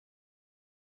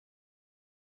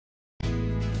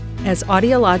As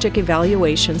audiologic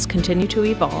evaluations continue to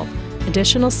evolve,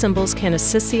 additional symbols can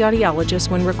assist the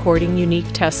audiologist when recording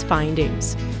unique test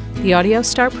findings. The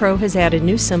AudioStar Pro has added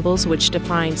new symbols which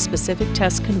define specific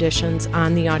test conditions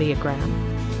on the audiogram.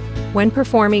 When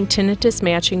performing tinnitus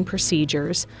matching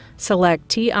procedures, select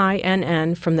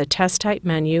TINN from the Test Type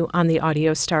menu on the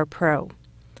AudioStar Pro.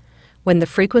 When the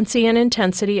frequency and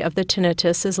intensity of the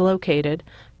tinnitus is located,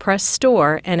 press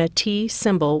Store and a T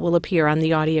symbol will appear on the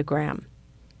audiogram.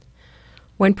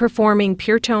 When performing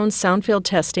pure tone sound field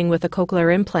testing with a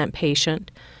cochlear implant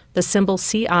patient, the symbol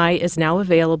CI is now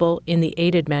available in the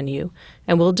Aided menu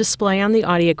and will display on the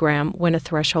audiogram when a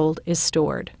threshold is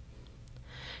stored.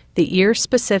 The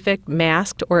ear-specific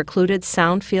masked or occluded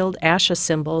sound field ASHA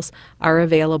symbols are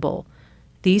available.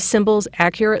 These symbols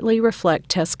accurately reflect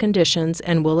test conditions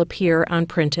and will appear on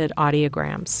printed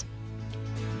audiograms.